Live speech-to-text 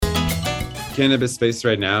Cannabis space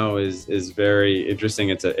right now is very interesting.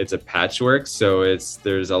 It's a patchwork, so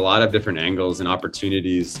there's a lot of different angles and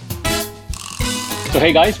opportunities. So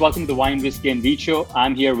hey guys, welcome to the Wine, Whiskey and Weed Show.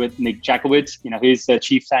 I'm here with Nick Jackowetz. He's the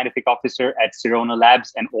Chief Scientific Officer at Cirona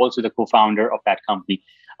Labs and also the co-founder of that company.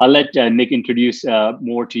 I'll let Nick introduce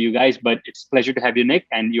more to you guys, but it's a pleasure to have you, Nick.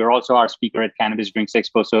 And you're also our speaker at Cannabis Drinks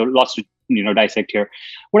Expo, so lots to dissect here.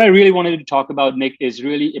 What I really wanted to talk about, Nick, is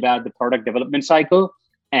really about the product development cycle,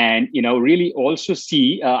 and really also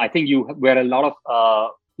see. I think you wear a lot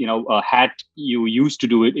of hat. You used to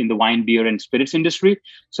do it in the wine, beer, and spirits industry.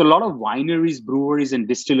 So a lot of wineries, breweries, and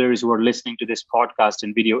distilleries who are listening to this podcast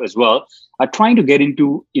and video as well are trying to get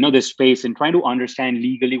into this space and trying to understand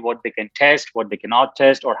legally what they can test, what they cannot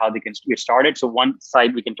test, or how they can get started. So one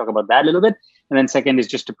side, we can talk about that a little bit, and then second is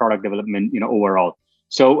just the product development, overall.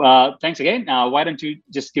 So thanks again. Why don't you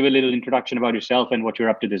just give a little introduction about yourself and what you're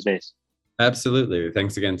up to these days? Absolutely.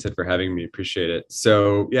 Thanks again, Sid, for having me. Appreciate it.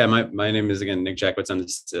 So yeah, my name is, again, Nick Jackowetz. I'm the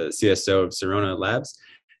CSO of Cirona Labs.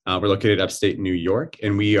 We're located upstate New York,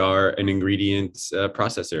 and we are an ingredient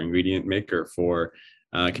processor, ingredient maker for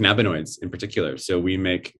cannabinoids in particular. So we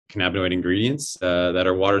make cannabinoid ingredients that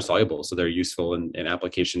are water soluble. So they're useful in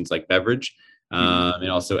applications like beverage and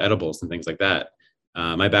also edibles and things like that.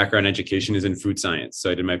 My background education is in food science. So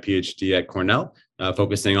I did my PhD at Cornell,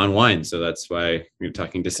 focusing on wine. So that's why we're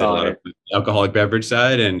talking to Sid a lot of the alcoholic beverage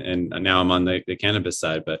side, and now I'm on the cannabis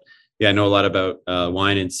side. But yeah, I know a lot about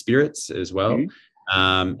wine and spirits as well.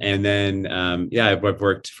 Mm-hmm. And then I've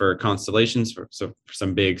worked for Constellations for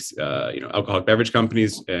some big alcoholic beverage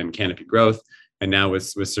companies and Canopy Growth, and now with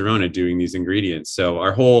Cirona doing these ingredients. So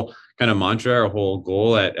our whole kind of mantra, our whole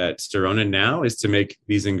goal at Cirona now is to make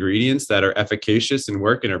these ingredients that are efficacious and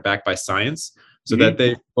work and are backed by science, so that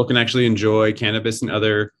people can actually enjoy cannabis and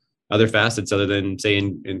other facets other than, say,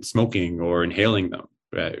 in smoking or inhaling them.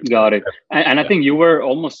 Right. Got it. And I think you were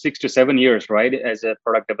almost 6 to 7 years, right, as a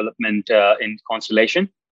product development in Constellation?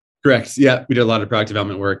 Correct. Yeah, we did a lot of product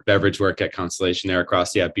development work, beverage work at Constellation there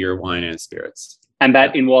across beer, wine, and spirits. And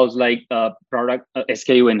that involves like product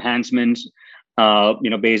SKU enhancements,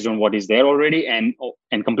 based on what is there already, and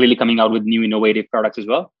completely coming out with new innovative products as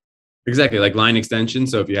well. Exactly, like line extension.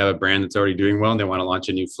 So if you have a brand that's already doing well and they want to launch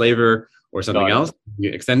a new flavor or something else, you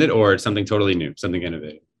extend it, or something totally new, something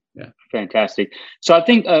innovative. Yeah. Fantastic. So I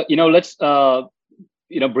think let's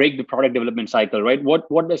break the product development cycle, right?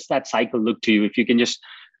 What does that cycle look to you? If you can just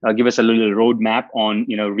give us a little roadmap on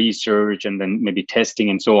research and then maybe testing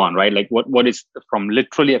and so on, right? Like what is from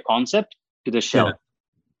literally a concept to the shelf?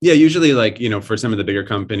 Yeah, usually for some of the bigger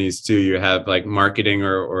companies too, you have like marketing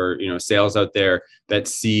or sales out there that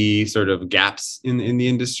see sort of gaps in the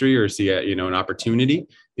industry, or see an opportunity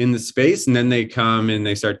in the space, and then they come and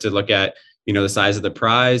they start to look at the size of the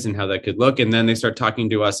prize and how that could look, and then they start talking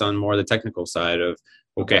to us on more the technical side of,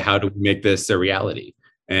 okay, how do we make this a reality,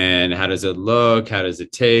 and how does it look, how does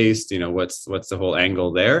it taste, what's the whole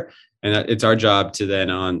angle there. And it's our job to then,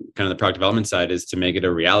 on kind of the product development side, is to make it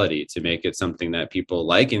a reality, to make it something that people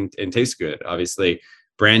like and tastes good. Obviously,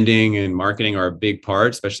 branding and marketing are a big part,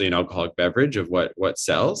 especially in alcoholic beverage, of what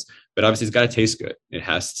sells. But obviously, it's got to taste good. It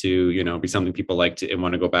has to, be something people like to and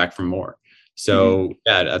want to go back for more. So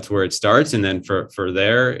that's where it starts. And then for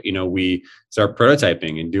there, we start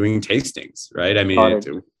prototyping and doing tastings, right? I mean, it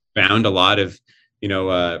found a lot of,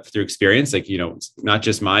 through experience, not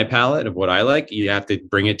just my palate of what I like, you have to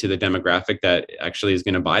bring it to the demographic that actually is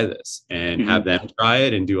going to buy this, and have them try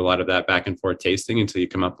it and do a lot of that back and forth tasting until you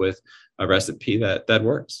come up with a recipe that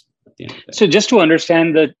works. So just to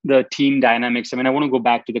understand the team dynamics, I mean, I want to go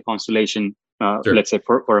back to the Constellation, sure. Let's say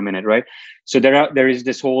for a minute, right? So there is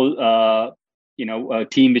this whole,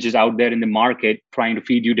 team which is out there in the market trying to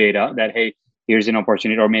feed you data that, hey, here's an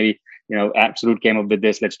opportunity, or maybe, Absolute came up with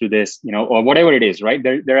this, let's do this, or whatever it is, right?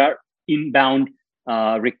 There are inbound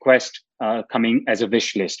requests coming as a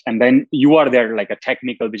wish list. And then you are there like a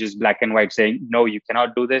technical, which is black and white, saying, no, you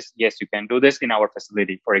cannot do this. Yes, you can do this in our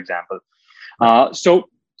facility, for example. So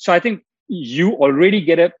I think you already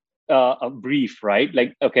get a brief, right?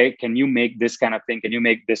 Like, okay, can you make this kind of thing? Can you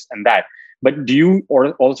make this and that? But do you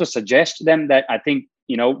also suggest them that, I think,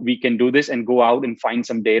 we can do this, and go out and find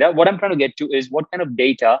some data? What I'm trying to get to is, what kind of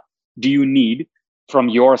data do you need from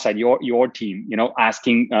your side, your team,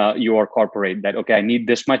 asking your corporate that, okay, I need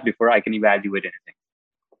this much before I can evaluate anything?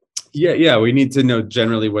 Yeah. We need to know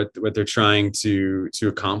generally what they're trying to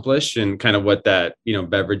accomplish, and kind of what that,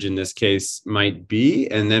 beverage in this case might be.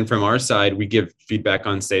 And then from our side, we give feedback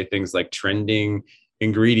on, say, things like trending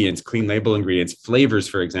ingredients, clean label ingredients. Flavors,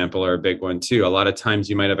 for example, are a big one too. A lot of times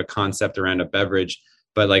you might have a concept around a beverage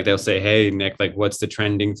but like they'll say, hey, Nick, like what's the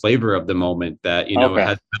trending flavor of the moment that, Okay.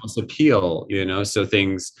 has the most appeal, so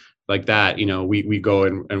things like that, we go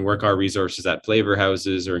and work our resources at flavor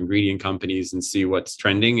houses or ingredient companies and see what's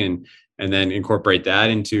trending and then incorporate that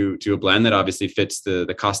into a blend that obviously fits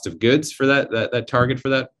the cost of goods for that target for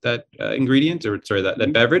that ingredient, or sorry,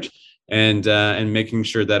 that beverage, and making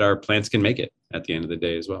sure that our plants can make it at the end of the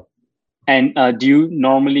day as well. And do you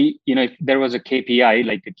normally, if there was a KPI,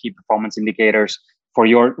 like the key performance indicators for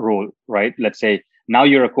your role, right? Let's say now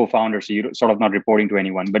you're a co-founder, so you're sort of not reporting to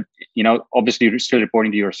anyone, but, obviously you're still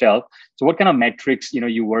reporting to yourself. So what kind of metrics,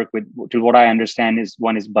 you work with? To what I understand is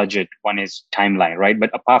one is budget, one is timeline, right?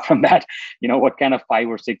 But apart from that, what kind of 5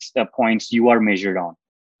 or 6 points you are measured on?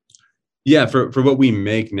 Yeah, for what we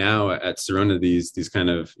make now at Cirona, these kind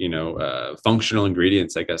of functional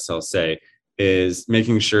ingredients, I guess I'll say, is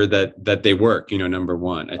making sure that they work. Number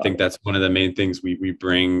one, I think that's one of the main things we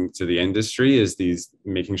bring to the industry is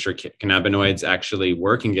making sure cannabinoids actually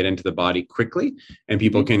work and get into the body quickly, and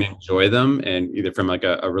people can enjoy them, and either from like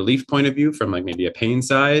a relief point of view, from like maybe a pain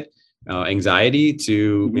side, anxiety,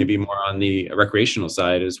 to maybe more on the recreational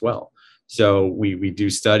side as well. So we do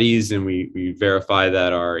studies and we verify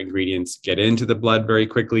that our ingredients get into the blood very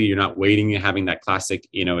quickly. You're not waiting and having that classic,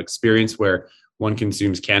 experience where one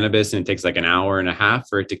consumes cannabis and it takes like an hour and a half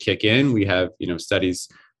for it to kick in. We have, studies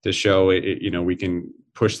to show it, we can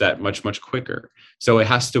push that much, much quicker. So it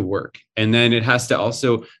has to work. And then it has to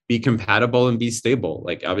also be compatible and be stable.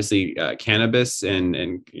 Like obviously cannabis and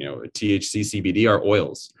THC, CBD are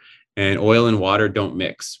oils. And oil and water don't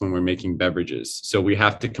mix when we're making beverages. So we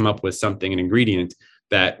have to come up with something, an ingredient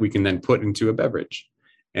that we can then put into a beverage.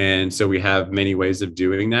 And so we have many ways of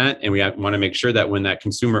doing that. And we want to make sure that when that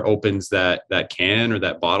consumer opens that can or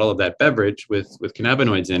that bottle of that beverage with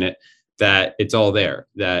cannabinoids in it, that it's all there,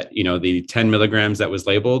 that, the 10 milligrams that was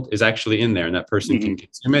labeled is actually in there, and that person can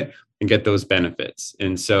consume it and get those benefits.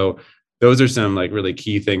 And so those are some like really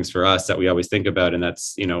key things for us that we always think about. And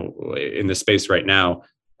that's, in the space right now,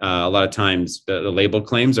 a lot of times the label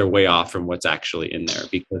claims are way off from what's actually in there,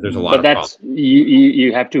 because there's a lot of problems.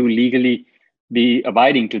 You have to legally be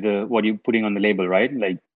abiding to what you're putting on the label, right?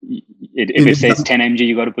 Like if it says 10 mg,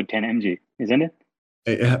 you got to put 10 mg, isn't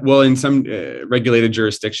it? Well, in some regulated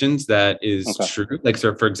jurisdictions, that is true. Like,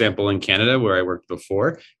 so for example, in Canada, where I worked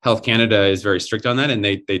before, Health Canada is very strict on that, and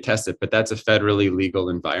they test it, but that's a federally legal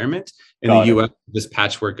environment. In the US, this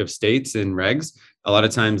patchwork of states and regs, a lot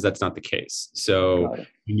of times that's not the case. So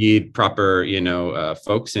you need proper,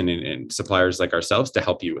 folks and suppliers like ourselves to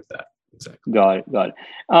help you with that. Exactly. Got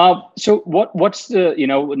it. So what's the,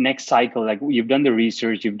 next cycle? Like you've done the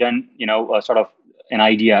research, you've done, sort of an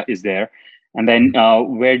idea is there. And then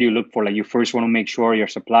where do you look for? Like you first want to make sure your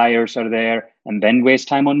suppliers are there and then waste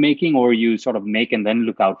time on making, or you sort of make and then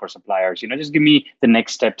look out for suppliers? Just give me the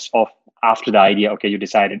next steps of after the idea. Okay, you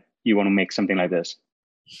decided you want to make something like this.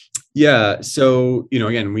 Yeah. So,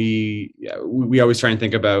 again, we always try and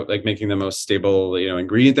think about like making the most stable,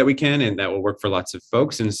 ingredient that we can, and that will work for lots of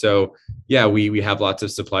folks. And so, yeah, we have lots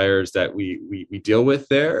of suppliers that we deal with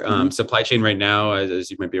there. Supply chain right now, as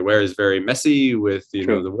you might be aware, is very messy with, the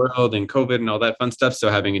world and COVID and all that fun stuff. So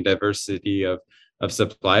having a diversity of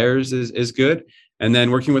suppliers is good. And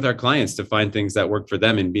then working with our clients to find things that work for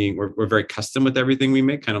them, and we're very custom with everything we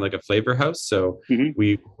make, kind of like a flavor house. So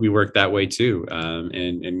we work that way too,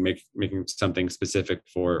 and making something specific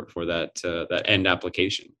for that end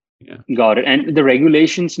application. Yeah. Got it. And the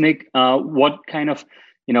regulations, Nick, what kind of,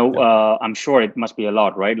 I'm sure it must be a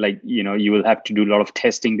lot, right? Like, you will have to do a lot of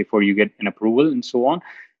testing before you get an approval and so on.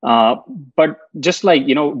 But just like,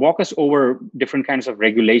 walk us over different kinds of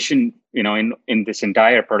regulation, in this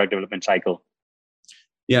entire product development cycle.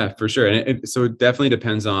 Yeah, for sure. And so it definitely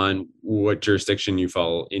depends on what jurisdiction you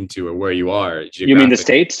fall into or where you are. You mean the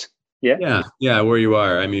States? Yeah. Yeah. Where you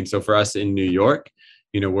are. I mean, so for us in New York,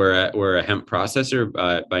 we're a hemp processor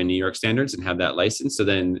by New York standards and have that license. So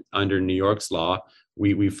then under New York's law,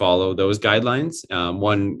 we follow those guidelines.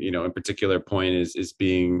 One, in particular point is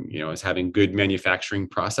being, is having good manufacturing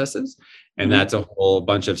processes. And that's a whole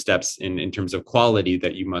bunch of steps in terms of quality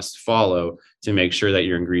that you must follow to make sure that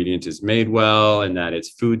your ingredient is made well and that it's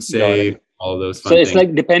food safe, all those fun things. So it's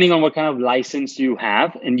like depending on what kind of license you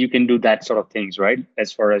have, and you can do that sort of things, right?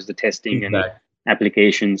 As far as the testing and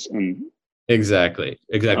applications and... Exactly.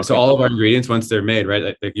 Okay. So all of our ingredients, once they're made,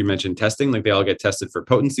 right, like you mentioned testing, like they all get tested for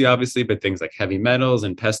potency, obviously, but things like heavy metals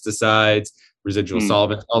and pesticides, residual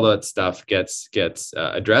solvents, all that stuff gets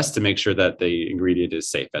addressed to make sure that the ingredient is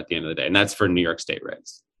safe at the end of the day. And that's for New York State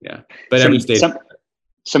regs. Yeah. But every state...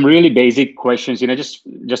 Some really basic questions,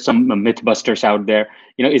 just some myth busters out there.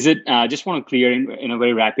 Is it, just want to clear in a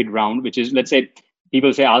very rapid round, which is, let's say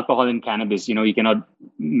people say alcohol and cannabis, you cannot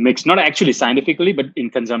mix, not actually scientifically, but in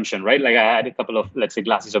consumption, right? Like I had a couple of, let's say,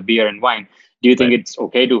 glasses of beer and wine. Do you think it's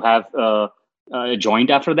okay to have a joint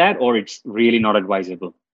after that, or it's really not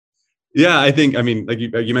advisable? Yeah, I mean, like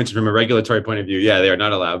you mentioned, from a regulatory point of view, yeah, they are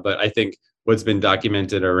not allowed. But I think what's been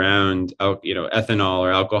documented around, ethanol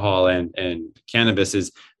or alcohol and cannabis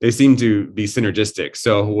is they seem to be synergistic.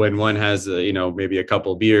 So when one has, maybe a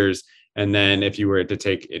couple beers, and then if you were to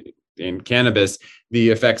take it in cannabis, the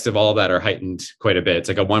effects of all of that are heightened quite a bit. It's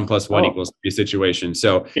like a 1 + 1 = 3 situation.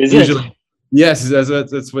 So is usually, it? Yes,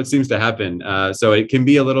 that's what seems to happen. So it can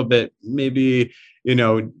be a little bit, maybe,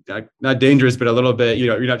 not dangerous, but a little bit,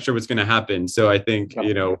 you're not sure what's going to happen. So I think,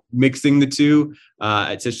 mixing the two,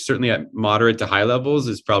 it's certainly at moderate to high levels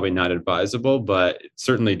is probably not advisable, but it's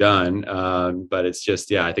certainly done. But it's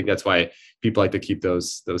just, I think that's why people like to keep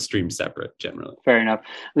those streams separate generally. Fair enough.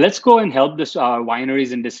 Let's go and help this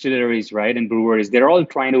wineries and distilleries, right, and breweries. They're all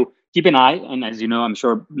trying to keep an eye. And as you know, I'm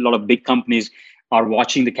sure a lot of big companies are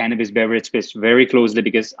watching the cannabis beverage space very closely,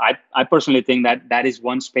 because I personally think that is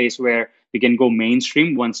one space where we can go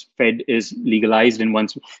mainstream once Fed is legalized, and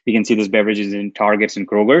once we can see these beverages in Targets and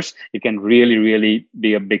Kroger's, it can really, really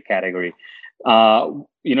be a big category. So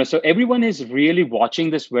everyone is really watching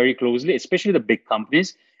this very closely, especially the big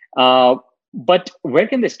companies. But where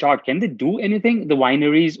can they start? Can they do anything? The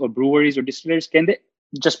wineries or breweries or distillers, can they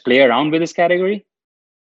just play around with this category?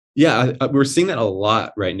 Yeah, we're seeing that a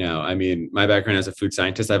lot right now. I mean, my background as a food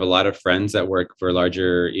scientist, I have a lot of friends that work for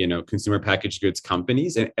larger, consumer packaged goods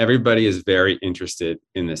companies, and everybody is very interested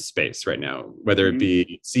in this space right now, whether it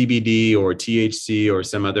be CBD or THC or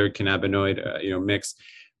some other cannabinoid, mix.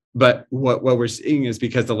 But what we're seeing is,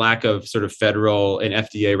 because the lack of sort of federal and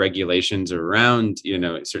FDA regulations around,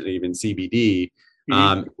 certainly even CBD,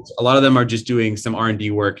 a lot of them are just doing some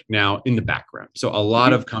R&D work now in the background. So a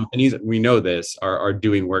lot of companies, we know this, are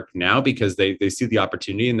doing work now because they see the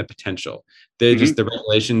opportunity and the potential. They just, the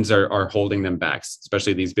regulations are holding them back,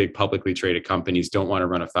 especially these big publicly traded companies don't want to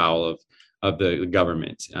run afoul of the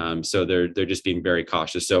government. So they're just being very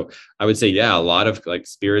cautious. So I would say, a lot of like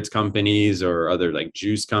spirits companies or other like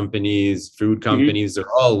juice companies, food companies,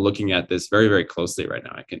 they're all looking at this very, very closely right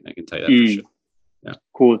now. I can tell you that for sure. Yeah.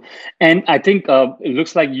 Cool. And I think it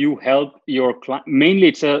looks like you help your client.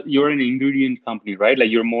 Mainly, you're an ingredient company, right?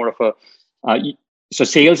 Like you're more of a so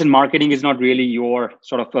sales and marketing is not really your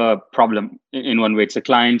sort of a problem in one way. It's the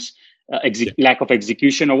client's lack of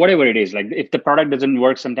execution or whatever it is. Like if the product doesn't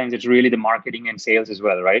work, sometimes it's really the marketing and sales as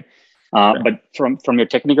well, right? But from your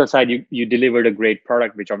technical side, you delivered a great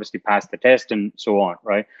product, which obviously passed the test and so on,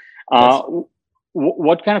 right? Yes.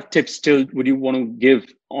 What kind of tips still would you want to give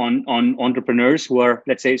on entrepreneurs who are,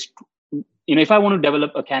 let's say, if I want to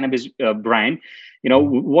develop a cannabis brand,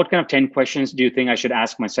 what kind of 10 questions do you think I should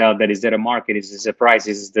ask myself? That is there a market? Is this a price?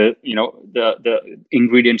 Is the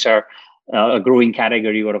ingredients are a growing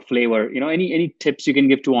category or a flavor? Any tips you can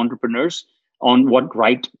give to entrepreneurs on what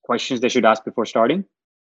right questions they should ask before starting?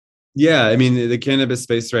 Yeah, I mean, the cannabis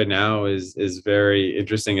space right now is very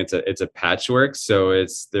interesting. It's a patchwork, so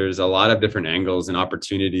there's a lot of different angles and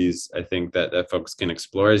opportunities, I think, that folks can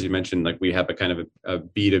explore. As you mentioned, like we have a kind of a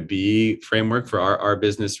B2B framework for our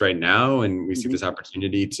business right now, and we see this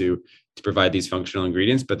opportunity to provide these functional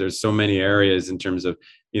ingredients. But there's so many areas in terms of,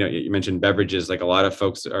 you mentioned beverages. Like a lot of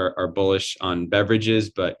folks are bullish on beverages,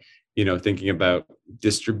 but thinking about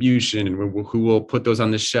distribution and who will put those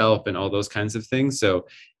on the shelf and all those kinds of things. So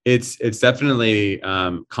it's definitely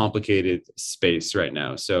complicated space right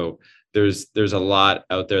now. So there's a lot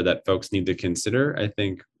out there that folks need to consider. I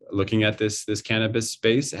think looking at this cannabis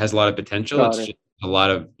space, it has a lot of potential. It's just a lot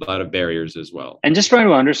of barriers as well. And just trying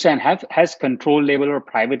to understand, has control label or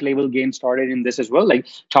private label game started in this as well? Like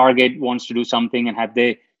Target wants to do something, and have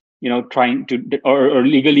they trying to, or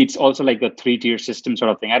legally it's also like a 3-tier system sort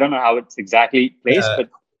of thing? I don't know how it's exactly placed, but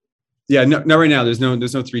no, right now there's no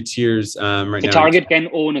 3 tiers right now. Target can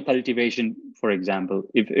own a cultivation, for example,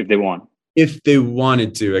 if they want. If they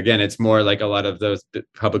wanted to. Again, it's more like a lot of those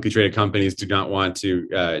publicly traded companies do not want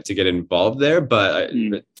to get involved there. But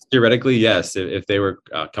theoretically, yes, if they were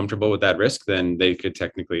comfortable with that risk, then they could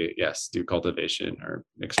technically, yes, do cultivation or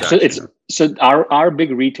extraction. So are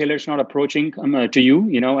big retailers not approaching to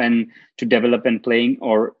you, and to develop and playing,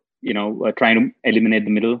 or trying to eliminate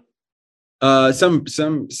the middle?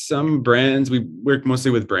 Some brands, we work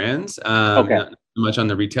mostly with brands, not much on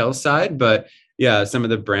the retail side, but yeah, some of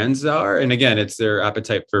the brands are, and again, it's their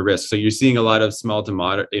appetite for risk. So you're seeing a lot of small to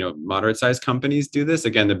moderate sized companies do this.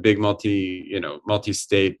 Again, the big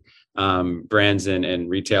multi-state brands and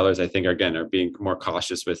retailers, I think, are being more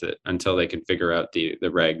cautious with it until they can figure out the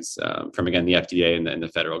regs from, again, the FDA and the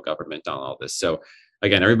federal government on all this. So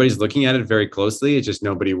again, everybody's looking at it very closely. It's just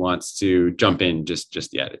nobody wants to jump in just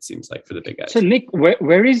yet, it seems like, for the big guys. So Nick,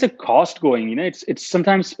 where is the cost going? You know, it's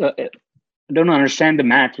sometimes I don't understand the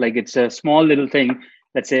math. Like, it's a small little thing,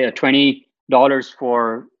 let's say a $20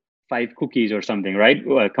 for 5 cookies or something, right?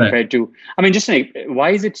 Compared to, I mean, just like, why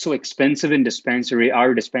is it so expensive in dispensary?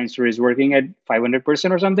 Our dispensary is working at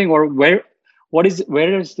 500% or something, or where is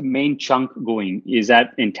the main chunk going? Is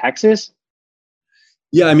that in Texas?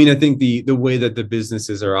 Yeah, I mean, I think the way that the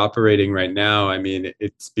businesses are operating right now, I mean,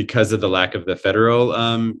 it's because of the lack of the federal,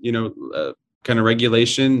 kind of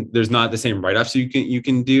regulation. There's not the same write-offs you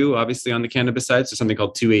can do, obviously, on the cannabis side. So something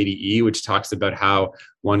called 280E, which talks about how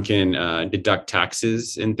one can deduct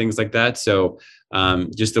taxes and things like that. So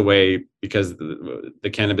just the way, because the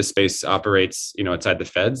cannabis space operates, outside the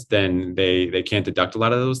feds, then they can't deduct a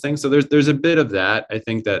lot of those things. So there's a bit of that. I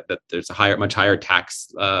think that there's a much higher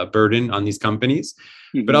tax burden on these companies.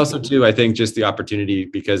 Mm-hmm. But also, too, I think just the opportunity,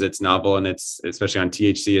 because it's novel and it's, especially on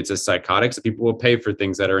THC, it's a psychotic. So people will pay for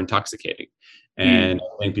things that are intoxicating. And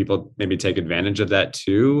I think people maybe take advantage of that,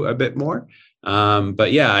 too, a bit more.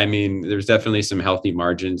 But yeah, I mean, there's definitely some healthy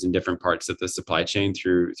margins in different parts of the supply chain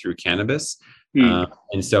through cannabis. And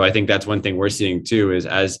so I think that's one thing we're seeing, too, is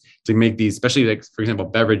as to make these, especially like, for example,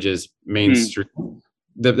 beverages mainstream,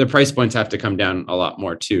 the price points have to come down a lot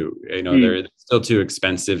more, too. They're still too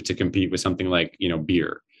expensive to compete with something like,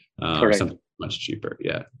 beer, or something much cheaper.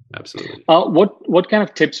 Yeah, absolutely. What kind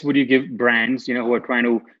of tips would you give brands, who are trying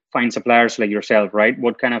to find suppliers like yourself, right?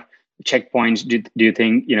 What kind of checkpoints do you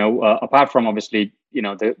think, apart from obviously,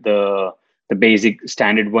 the basic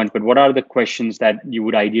standard ones, but what are the questions that you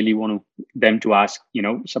would ideally want them to ask,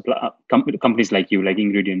 companies like you, like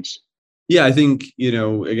Ingredients? Yeah, I think,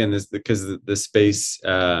 again, this because the space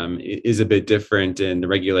is a bit different and the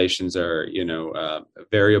regulations are,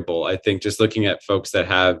 variable. I think just looking at folks that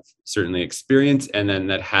have certainly experience and then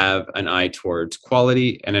that have an eye towards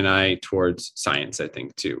quality and an eye towards science, I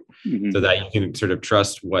think, too, so that you can sort of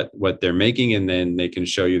trust what they're making, and then they can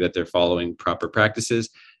show you that they're following proper practices.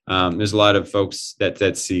 There's a lot of folks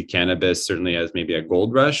that see cannabis certainly as maybe a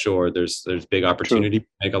gold rush, or there's big opportunity to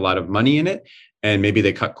make a lot of money in it. And maybe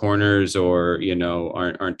they cut corners or,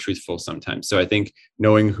 aren't truthful sometimes. So I think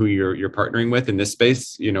knowing who you're partnering with in this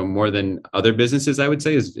space, more than other businesses, I would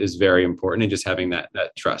say is very important, and just having that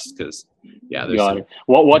trust, because Got it.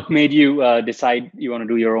 What made you decide you want to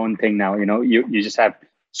do your own thing now? You just have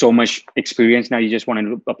so much experience now. You just want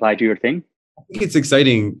to apply to your thing. I think it's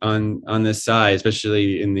exciting on this side,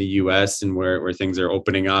 especially in the US, and where things are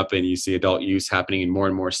opening up and you see adult use happening in more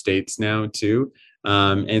and more states now, too.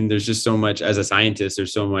 And there's just so much, as a scientist,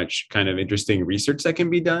 there's so much kind of interesting research that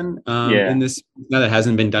can be done in this now that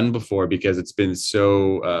hasn't been done before, because it's been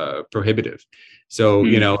so prohibitive. So,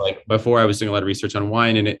 like before, I was doing a lot of research on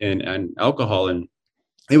wine and alcohol, and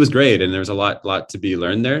it was great. And there's a lot to be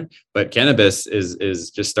learned there. But cannabis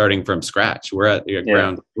is just starting from scratch. We're at the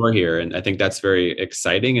ground floor here. And I think that's very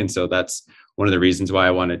exciting. And so that's one of the reasons why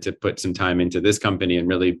I wanted to put some time into this company and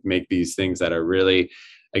really make these things that are really,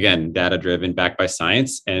 again, data-driven, backed by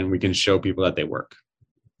science, and we can show people that they work.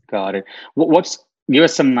 Got it. Give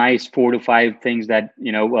us some nice 4 to 5 things that,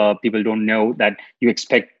 people don't know that you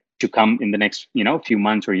expect to come in the next, few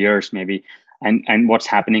months or years, maybe, and what's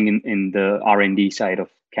happening in the R&D side of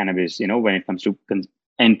cannabis, when it comes to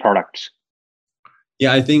end products.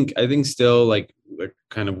 Yeah, I think still like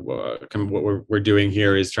kind of what we're doing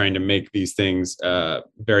here is trying to make these things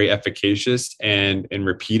very efficacious and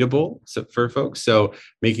repeatable for folks. So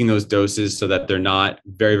making those doses so that they're not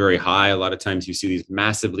very, very high. A lot of times you see these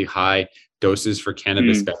massively high doses for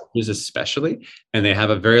cannabis beverages, especially, and they have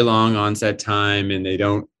a very long onset time, and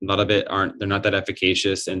a lot of it they're not that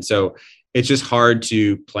efficacious. And so it's just hard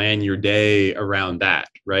to plan your day around that,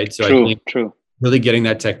 right? So I think really getting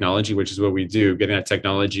that technology, which is what we do, getting that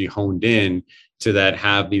technology honed in to that,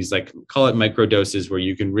 have these, like, call it micro doses, where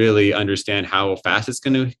you can really understand how fast it's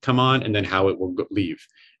going to come on and then how it will leave.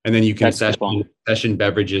 And then you can session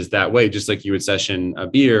beverages that way, just like you would session a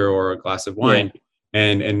beer or a glass of wine,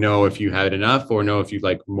 and know if you had enough or know if you'd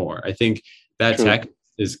like more. I think that tech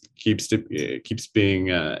keeps being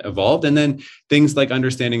evolved. And then things like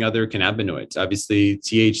understanding other cannabinoids. Obviously,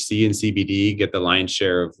 THC and CBD get the lion's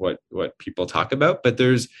share of what people talk about, but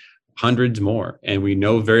there's hundreds more, and we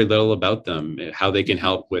know very little about them, how they can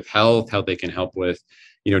help with health, how they can help with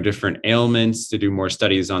different ailments, to do more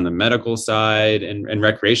studies on the medical side and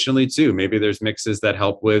recreationally too. Maybe there's mixes that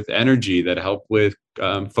help with energy, that help with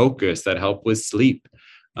focus, that help with sleep.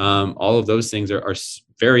 All of those things are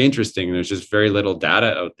very interesting. There's just very little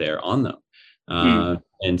data out there on them.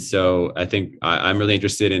 And so I think I'm really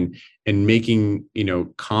interested in making,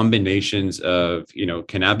 combinations of,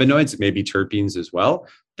 cannabinoids, maybe terpenes as well,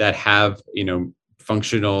 that have,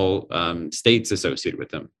 functional states associated with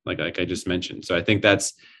them, like I just mentioned. So I think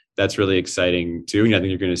that's really exciting too. And I think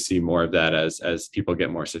you're going to see more of that as people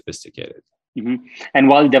get more sophisticated. Mm-hmm. And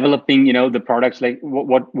while developing, the products, like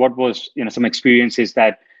what was, some experiences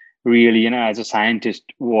that really, as a scientist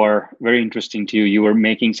were very interesting to you? You were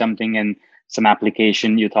making something and some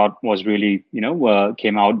application you thought was really,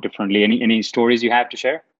 came out differently. Any stories you have to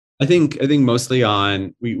share? I think mostly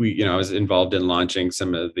on we I was involved in launching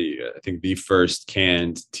some of I think the first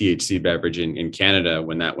canned THC beverage in Canada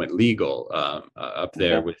when that went legal up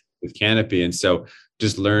there with Canopy. And so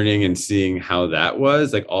just learning and seeing how that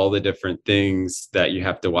was, like all the different things that you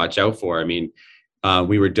have to watch out for. I mean,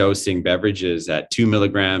 we were dosing beverages at 2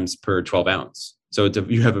 milligrams per 12 ounce. So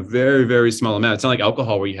you have a very, very small amount. It's not like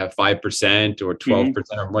alcohol where you have 5% or 12%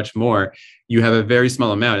 or much more. You have a very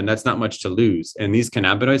small amount, and that's not much to lose. And these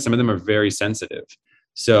cannabinoids, some of them are very sensitive.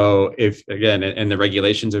 So and the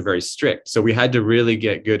regulations are very strict. So we had to really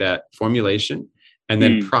get good at formulation and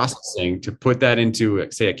then processing to put that into,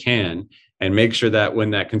 say, a can and make sure that when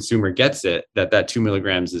that consumer gets it, that 2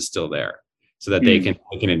 milligrams is still there, so that they can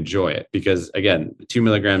enjoy it. Because again, 2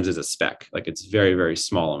 milligrams is a speck, like it's very, very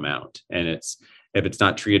small amount. And if it's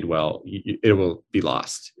not treated well, it will be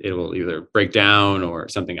lost. It will either break down or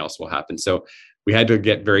something else will happen. So we had to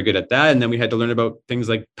get very good at that. And then we had to learn about things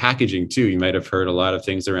like packaging too. You might have heard a lot of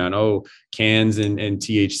things around, cans and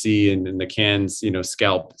THC and the cans,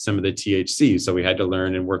 scalp some of the THC. So we had to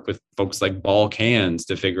learn and work with folks like Ball Cans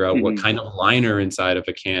to figure out what kind of liner inside of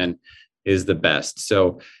a can is the best.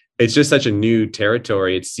 So it's just such a new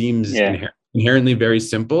territory. It seems inherently very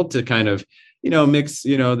simple to kind of, mix, the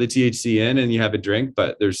THC in and you have a drink,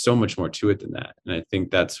 but there's so much more to it than that. And I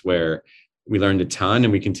think that's where we learned a ton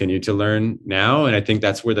and we continue to learn now. And I think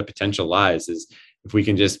that's where the potential lies, is if we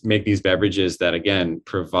can just make these beverages that, again,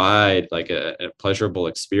 provide like a pleasurable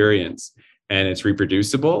experience and it's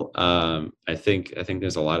reproducible. I think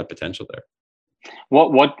there's a lot of potential there.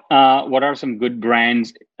 What are some good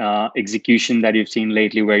brands execution that you've seen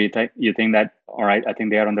lately where you think that, all right, I think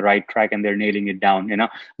they are on the right track and they're nailing it down,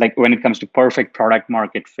 like when it comes to perfect product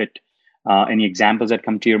market fit, any examples that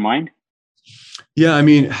come to your mind? Yeah, I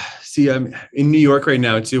mean, see, I'm in New York right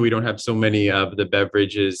now too. We don't have so many of the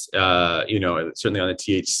beverages, certainly on the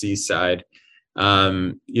THC side.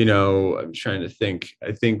 I'm trying to think.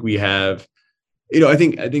 I think we have, I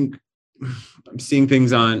think I'm seeing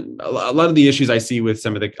things on a lot of the issues I see with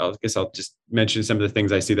some of I guess I'll just mention some of the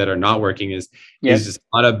things I see that are not working is just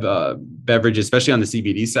a lot of beverages, especially on the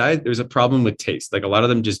CBD side. There's a problem with taste. Like a lot of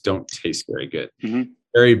them just don't taste very good.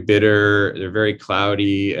 Very bitter. They're very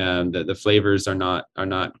cloudy. The flavors are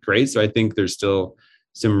not great. So I think there's still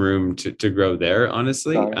some room to grow there,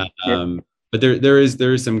 honestly. But there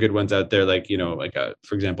is some good ones out there, like,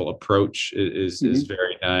 for example, Approach is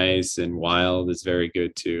very nice, and Wild is very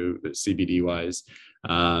good too, CBD wise.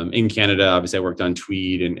 In Canada, obviously, I worked on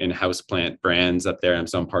Tweed and Houseplant brands up there.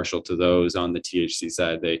 So I'm partial to those on the THC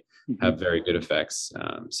side. They have very good effects.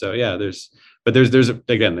 So yeah, there's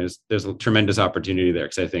a tremendous opportunity there,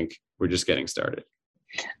 because I think we're just getting started.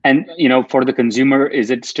 And, for the consumer,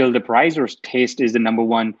 is it still the price, or taste is the number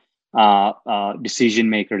one decision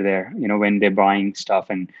maker there, when they're buying stuff?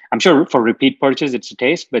 And I'm sure for repeat purchase, it's a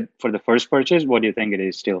taste, but for the first purchase, what do you think it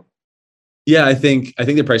is still? Yeah, I think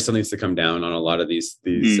the price still needs to come down on a lot of these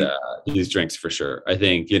drinks for sure. I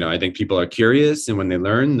think people are curious, and when they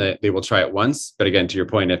learn, that they will try it once. But again, to your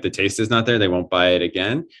point, if the taste is not there, they won't buy it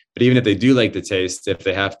again. But even if they do like the taste, if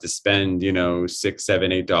they have to spend, $6,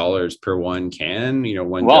 $7, $8 per one can,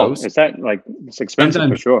 one dose. Is that like, it's expensive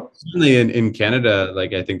for sure? Certainly in Canada,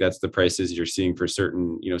 like I think that's the prices you're seeing for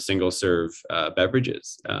certain, single serve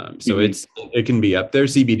beverages. So it can be up there.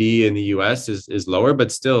 CBD in the US is lower,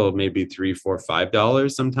 but still maybe $3, $4,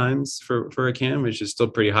 $5 sometimes for a can, which is still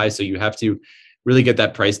pretty high. So you have to really get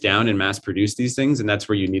that price down and mass produce these things. And that's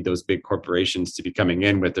where you need those big corporations to be coming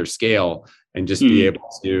in with their scale and just be able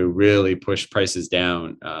to really push prices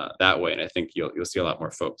down that way. And I think you'll see a lot more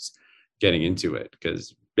folks getting into it,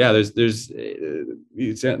 because there's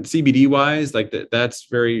CBD wise, like that's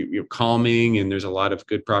very calming, and there's a lot of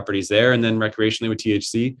good properties there. And then recreationally with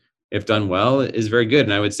THC, if done well, is very good.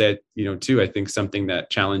 And I would say, too, I think something that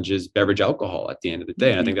challenges beverage alcohol at the end of the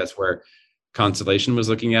day. And I think that's where Constellation was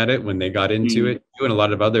looking at it when they got into it, and a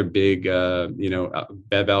lot of other big,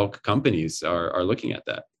 bev alc companies are looking at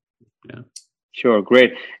that. Yeah. Sure,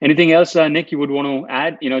 great. Anything else, Nick, you would want to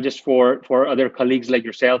add? Just for other colleagues like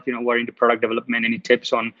yourself, who are into product development. Any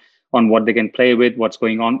tips on what they can play with, what's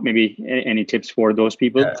going on? Maybe any tips for those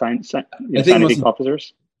people, scientific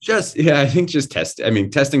officers? I think just test. I mean,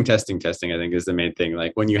 testing. I think is the main thing.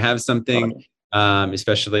 Like when you have something,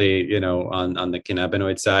 especially on the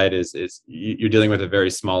cannabinoid side, is you're dealing with a very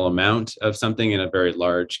small amount of something in a very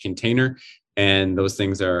large container. And those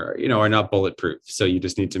things are not bulletproof. So you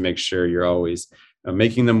just need to make sure you're always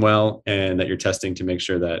making them well, and that you're testing to make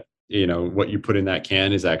sure that, what you put in that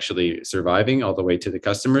can is actually surviving all the way to the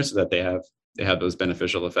customer, so that they have those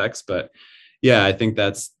beneficial effects. But yeah, I think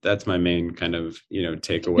that's my main kind of,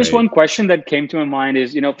 takeaway. Just one question that came to my mind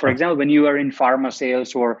is, for example, when you are in pharma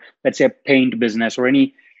sales, or let's say a paint business or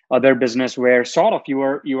any other business where sort of you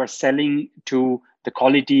are selling to the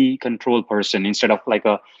quality control person instead of like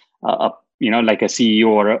a like a CEO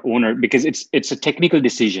or a owner, because it's a technical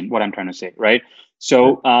decision, what I'm trying to say, right?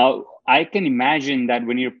 So I can imagine that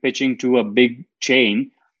when you're pitching to a big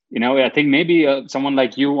chain, I think maybe someone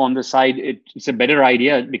like you on the side, it's a better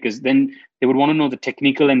idea, because then they would want to know the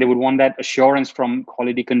technical, and they would want that assurance from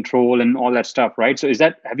quality control and all that stuff, right? So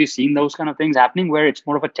have you seen those kind of things happening where it's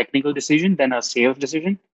more of a technical decision than a sales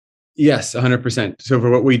decision? Yes, 100%. So for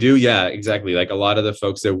what we do, yeah, exactly. Like a lot of the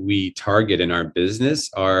folks that we target in our business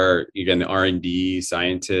are, again, the R&D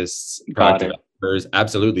scientists, product developers,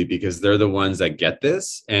 absolutely, because they're the ones that get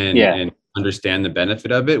this and understand the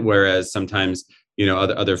benefit of it. Whereas sometimes,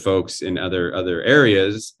 other folks in other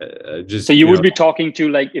areas just. So you would be talking to,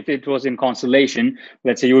 like, if it was in Constellation,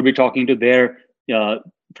 let's say you would be talking to their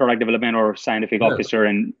product development or scientific officer,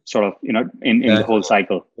 and sort of in the whole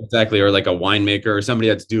cycle. Exactly. Or like a winemaker or somebody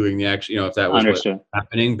that's doing the actual, if that was what's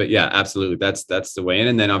happening. But yeah, absolutely, that's the way in.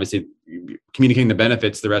 And then obviously communicating the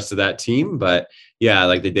benefits to the rest of that team. But yeah,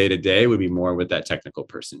 like the day-to-day would be more with that technical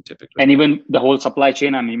person typically. And even the whole supply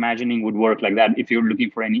chain, I'm imagining, would work like that. If you're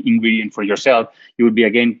looking for any ingredient for yourself, you would be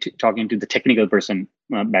again talking to the technical person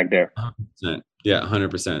back there. 100%. Yeah,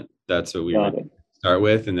 100%. That's what we would start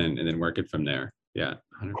with, and then work it from there. Yeah.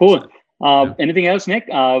 100%. Cool. Anything else, Nick?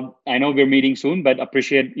 I know we're meeting soon, but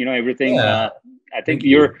appreciate everything. I think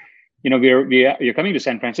you're coming to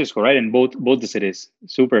San Francisco, right? And both the cities.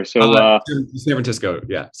 Super. So San Francisco.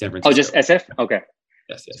 Yeah, San Francisco. Oh, just SF. Okay.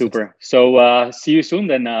 Yes. Super. Yes. So see you soon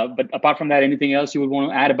then. But apart from that, anything else you would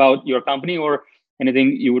want to add about your company, or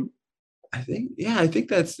anything you would? I think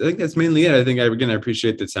that's mainly it. I think I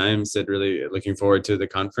appreciate the time. Sid, really looking forward to the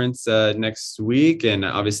conference next week. And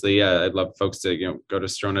obviously, I'd love folks to go to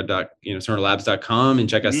Cironalabs.com and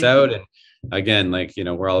check us out. And again,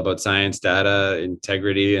 we're all about science, data,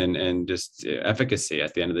 integrity, and just efficacy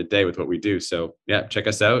at the end of the day with what we do. So yeah, check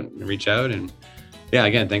us out and reach out. And yeah,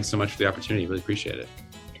 again, thanks so much for the opportunity. Really appreciate it.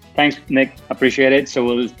 Thanks, Nick. Appreciate it. So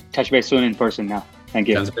we'll touch base soon in person now. Thank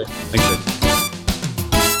you. Sounds great. Thanks, Sid.